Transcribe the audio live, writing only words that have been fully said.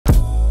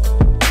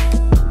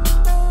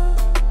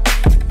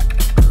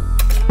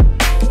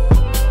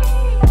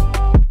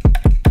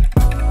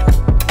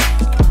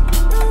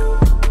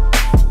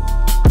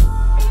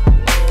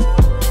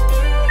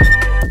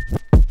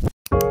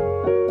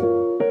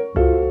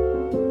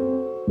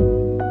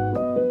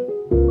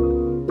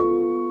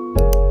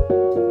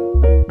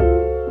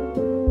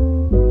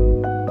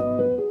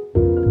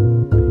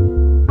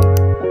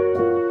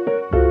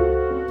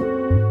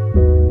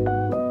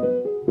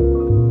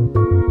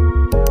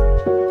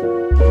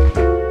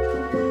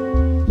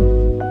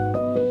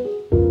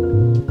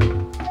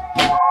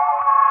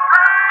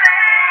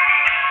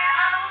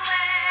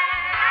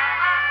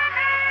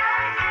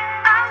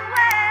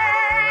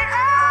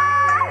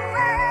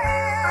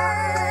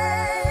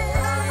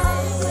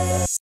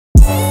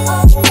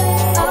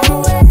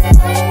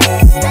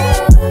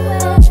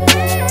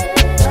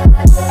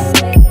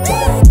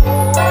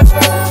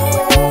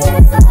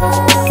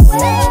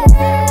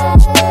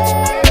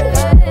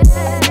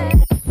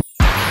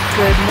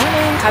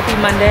Happy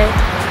Monday.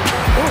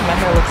 Oh, my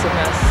hair looks a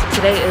mess.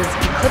 Today is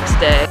Eclipse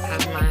Day. I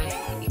have my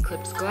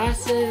Eclipse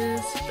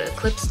glasses. The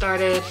eclipse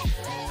started,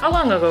 how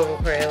long ago,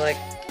 Pray? Like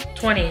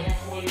 20?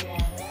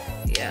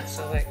 Yeah,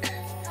 so like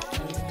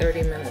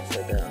 30 minutes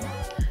ago.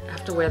 I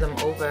have to wear them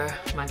over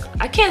my,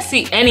 I can't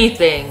see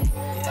anything.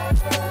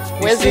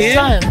 Where's the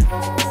sun?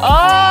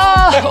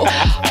 Oh,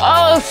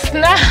 oh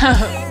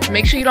snap.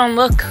 Make sure you don't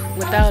look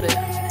without it.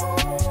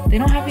 They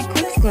don't have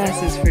eclipse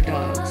glasses for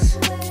dogs.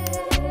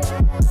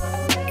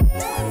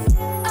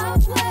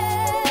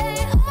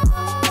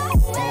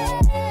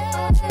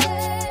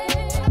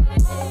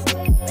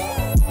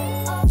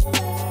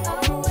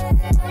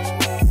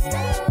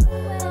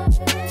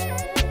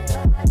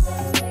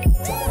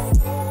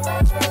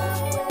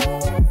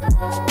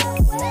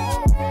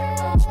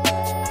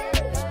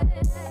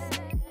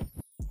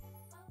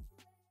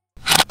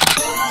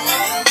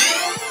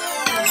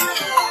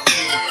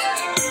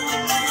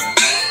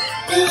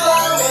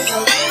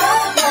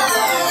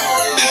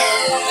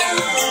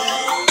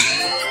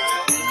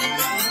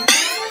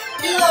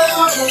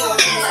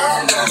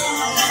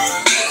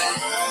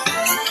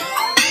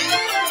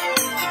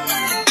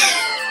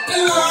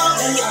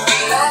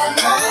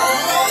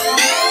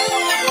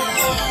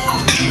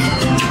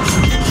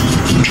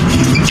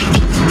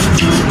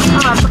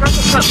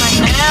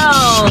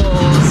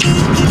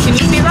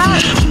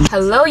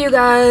 Hello you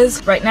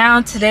guys. Right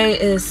now, today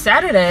is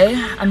Saturday.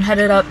 I'm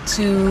headed up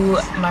to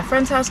my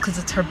friend's house because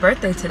it's her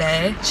birthday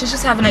today. She's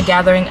just having a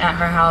gathering at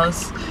her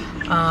house.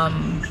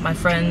 My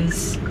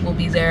friends will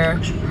be there.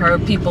 Her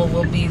people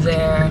will be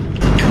there.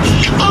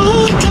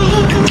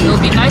 It'll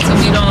be nice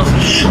if you don't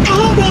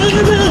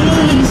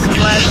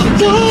splash your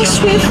things.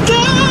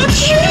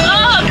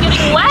 Oh, I'm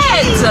getting wet!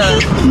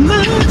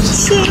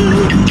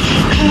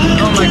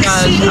 Oh my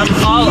gosh, I'm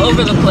all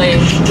over the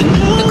place.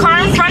 The car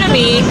in front of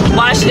me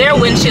washed their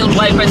windshield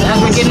wipers as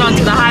we're getting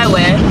onto the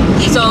highway.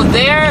 So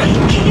their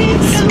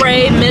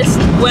spray mist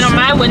went on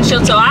my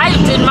windshield, so I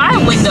did my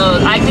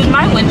window. I did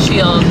my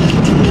windshield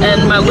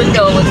and my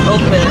window was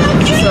open.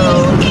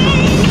 So,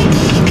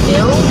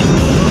 ew.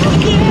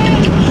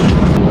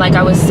 Like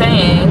I was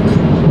saying,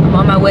 I'm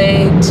on my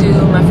way to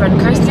my friend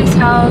Kirsty's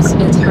house.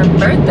 It's her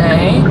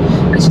birthday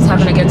and she's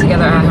having a get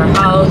together at her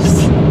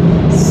house.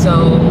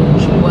 So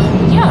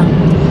yeah,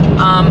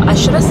 I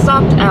should have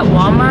stopped at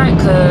Walmart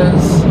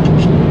because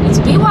it's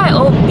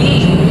BYOB.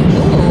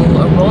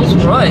 Ooh, a Rolls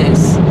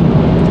Royce.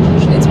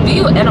 It's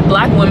and a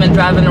black woman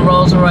driving a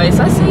Rolls Royce.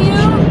 I see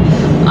you.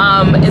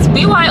 It's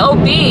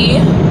BYOB,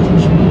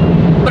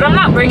 but I'm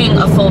not bringing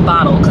a full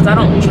bottle because I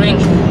don't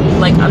drink.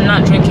 Like, I'm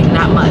not drinking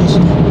that much.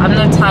 I'm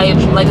the type,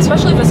 like,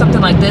 especially for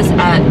something like this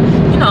at,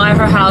 you know, at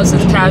her house,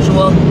 it's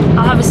casual.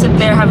 I'll have a sip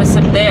there, have a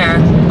sip there,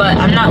 but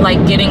I'm not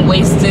like getting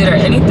wasted or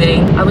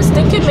anything. I was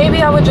thinking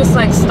maybe I would just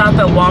like stop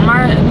at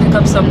Walmart and pick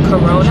up some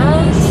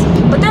Coronas,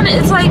 but then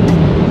it's like,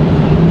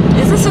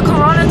 is this a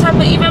Corona type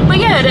of event? But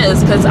yeah, it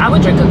is, because I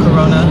would drink a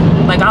Corona.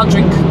 Like, I'll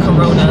drink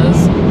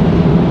Coronas.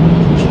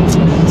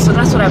 So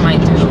that's what I might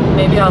do.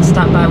 Maybe I'll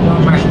stop by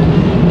Walmart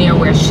near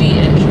where she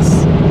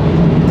is,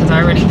 because I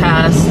already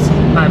passed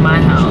by my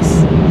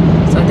house.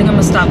 So I think I'm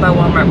gonna stop by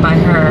Walmart by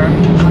her.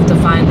 I have to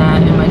find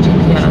that in my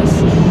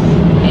GPS.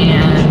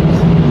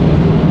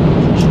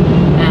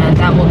 And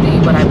that will be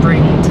what I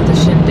bring to the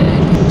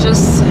shindig.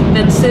 Just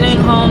been sitting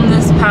home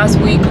this past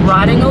week,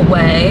 rotting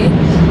away.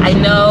 I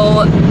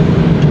know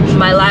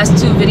my last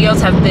two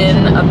videos have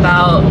been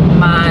about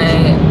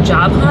my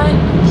job hunt.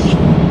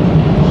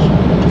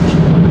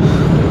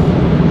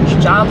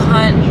 Job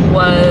hunt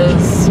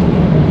was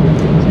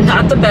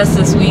not the best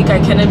this week, I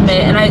can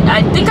admit. And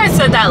I think I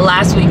said that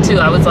last week too.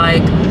 I was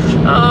like,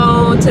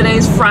 oh,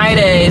 today's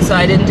Friday, so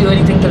I didn't do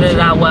anything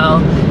that well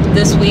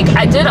this week.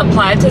 I did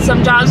apply to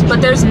some jobs,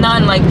 but there's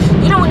none, like,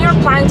 you know, when you're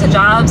applying to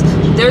jobs,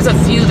 there's a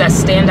few that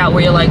stand out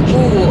where you're like,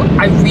 ooh,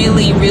 I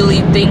really,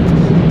 really think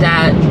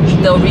that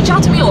they'll reach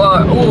out to me,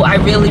 or ooh, I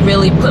really,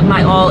 really put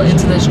my all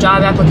into this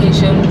job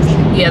application.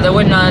 Yeah, there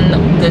were none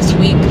this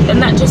week,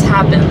 and that just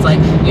happens. Like,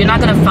 you're not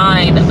gonna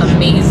find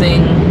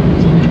amazing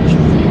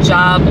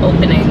job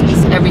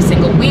openings every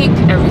single week,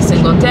 every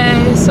single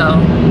day, so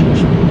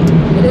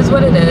it is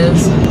what it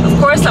is. Of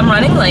course, I'm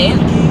running late.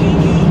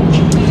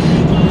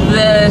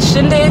 The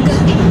shindig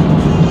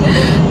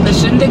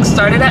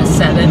started at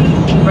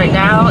 7. Right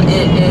now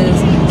it is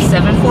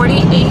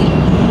 7:48.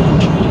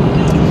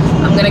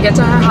 I'm gonna get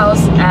to her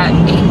house at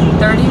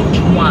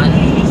 8:31.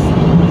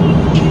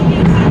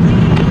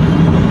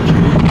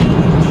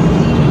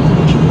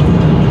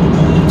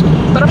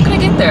 But I'm gonna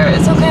get there,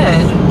 it's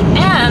okay.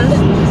 And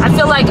I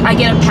feel like I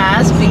get a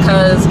pass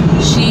because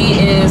she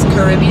is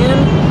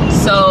Caribbean.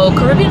 So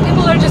Caribbean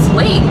people are just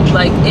late,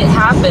 like, it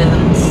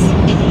happens.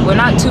 We're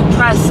not too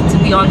pressed to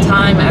be on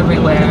time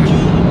everywhere.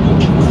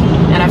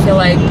 And I feel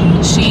like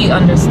she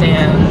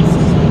understands.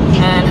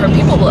 And her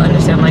people will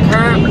understand. Like,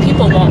 her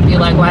people won't be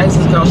like, why is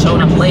this girl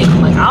showing up late?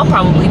 Like, I'll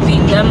probably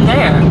beat them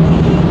there.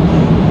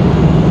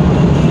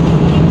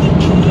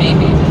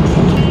 Maybe.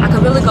 I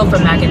could really go for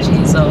mac and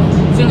cheese, so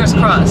fingers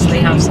crossed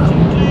they have some.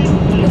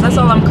 Because that's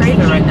all I'm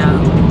craving right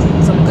now.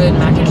 Some good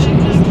mac and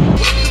cheese.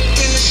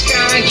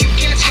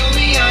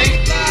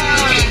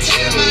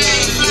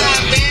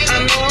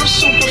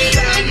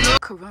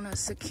 Corona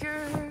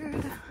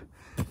secured.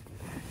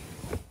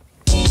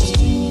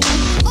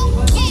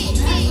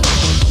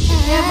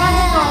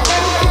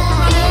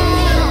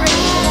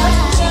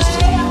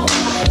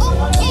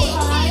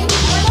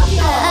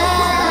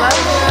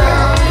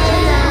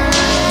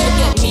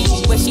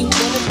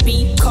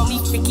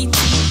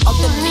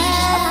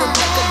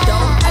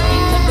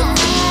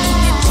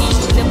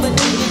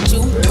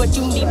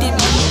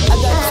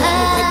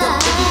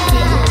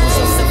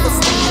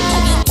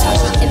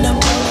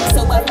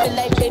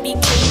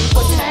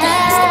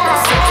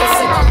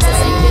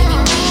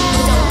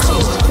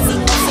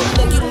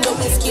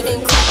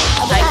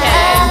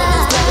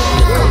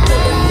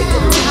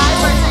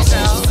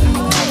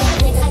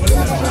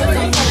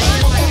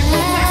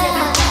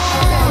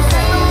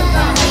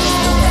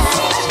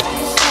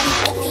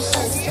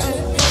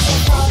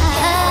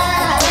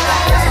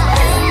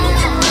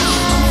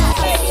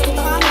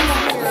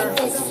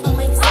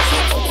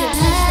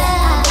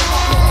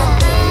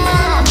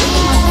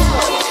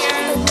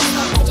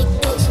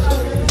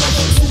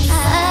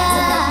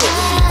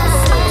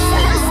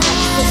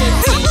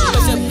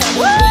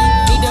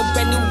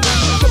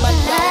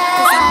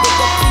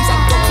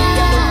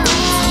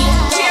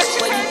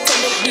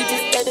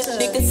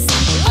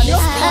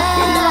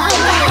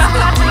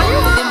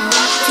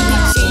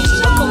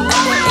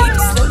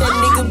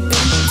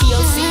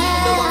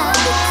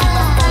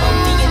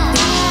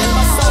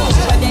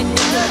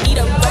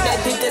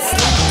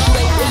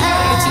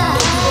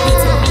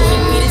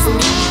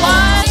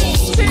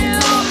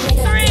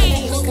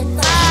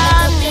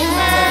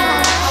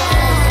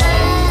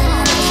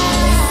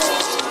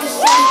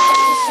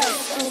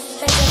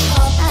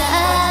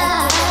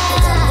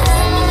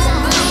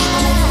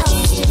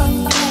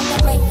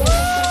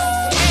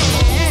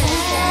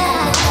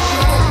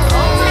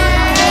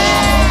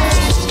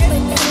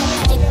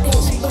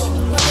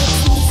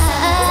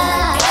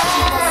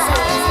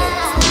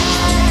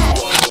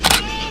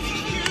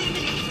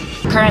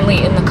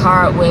 Currently in the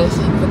car with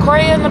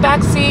Victoria in the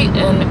back seat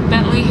and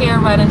Bentley here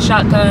riding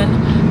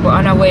shotgun. We're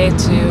on our way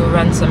to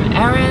run some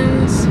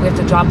errands. We have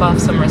to drop off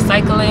some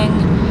recycling,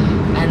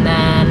 and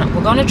then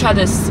we're going to try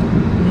this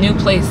new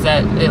place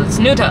that it's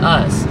new to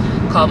us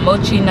called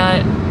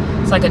Mochinut.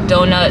 It's like a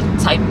donut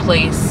type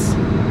place.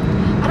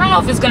 I don't know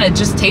if it's gonna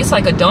just taste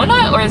like a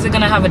donut or is it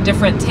gonna have a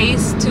different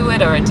taste to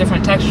it or a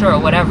different texture or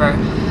whatever,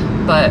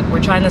 but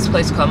we're trying this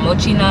place called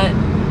Mochinut.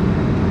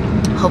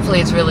 Hopefully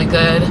it's really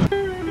good.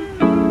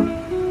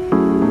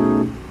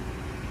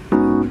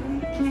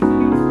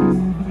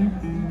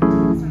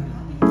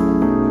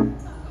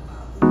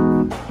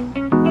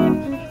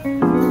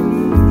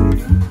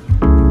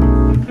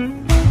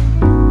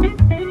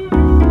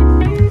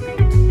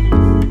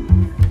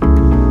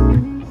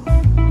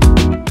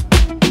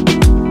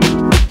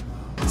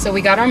 So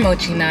we got our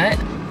Mochinut.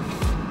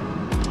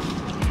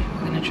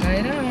 We're gonna try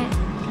it out.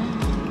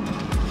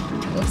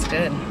 It looks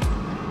good.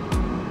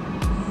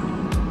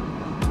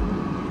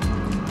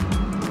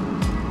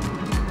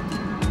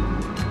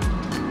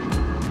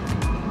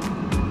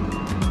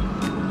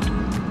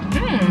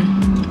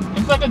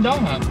 It's like a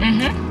donut.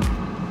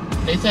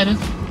 They said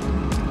it's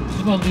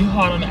supposed to be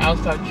hard on the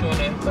outside, chew on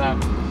the inside.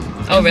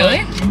 Oh,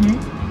 really?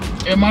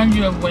 Like, it reminds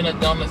you of when a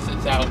donut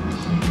sits out.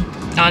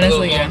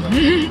 Honestly,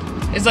 yeah.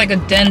 It's like a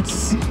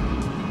dense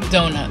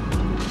donut.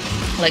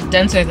 Like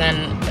denser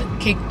than a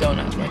cake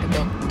donut, like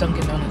a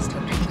Dunkin' Donuts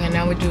type. Okay,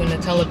 now we're doing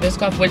Nutella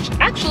Biscoff, which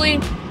actually,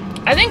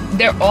 I think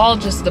they're all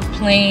just the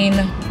plain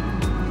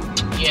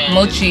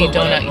mochi donut.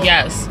 Whatever.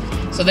 Yes.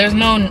 So there's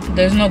no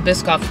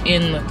Biscoff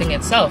in the thing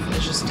itself.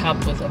 It's just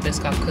topped with a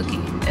Biscoff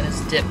cookie, and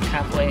it's dipped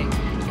halfway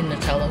in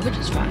Nutella, which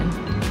is fine.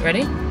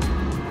 Ready?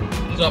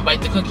 You gonna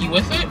bite the cookie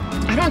with it?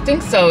 I don't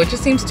think so. It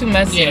just seems too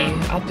messy.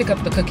 Yeah. I'll pick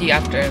up the cookie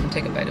after and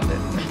take a bite of it.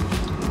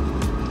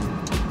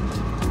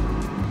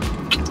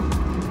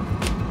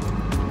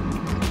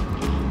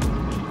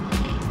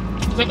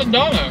 It's like a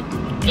donut.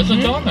 It's a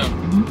donut.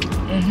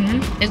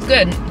 It's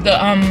good. The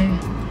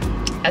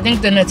I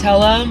think the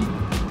Nutella,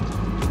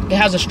 it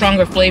has a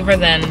stronger flavor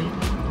than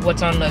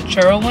what's on the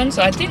churro one.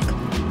 So I think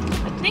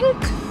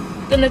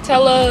the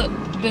Nutella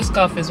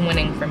Biscoff is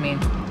winning for me.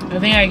 I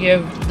think I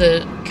give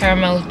the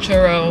caramel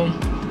churro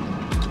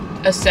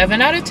a 7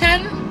 out of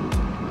 10.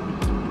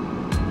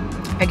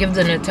 I give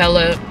the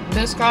Nutella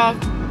Biscoff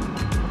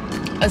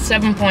a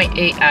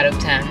 7.8 out of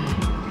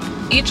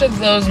 10. Each of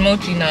those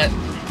Mochinut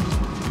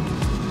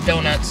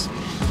donuts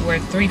were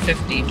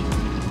 $3.50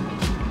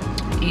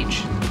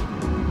 each.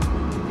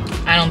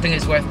 I don't think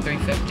it's worth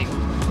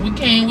 $3.50. We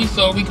came, we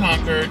saw, we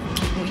conquered.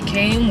 We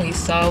came, we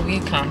saw, we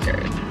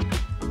conquered.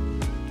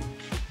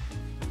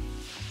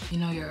 You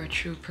know you're a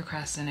true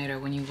procrastinator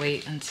when you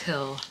wait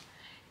until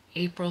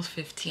April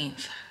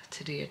 15th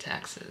to do your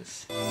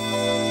taxes.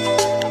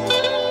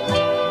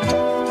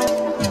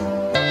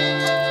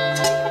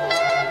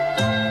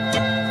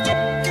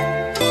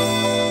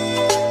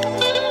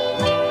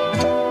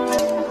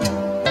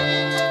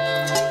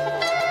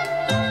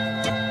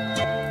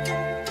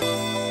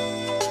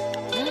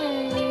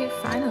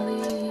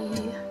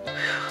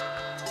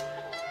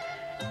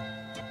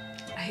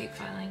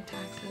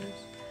 taxes.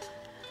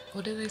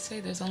 What do they say?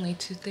 There's only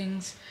two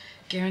things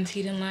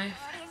guaranteed in life: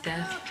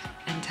 death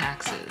and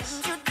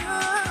taxes.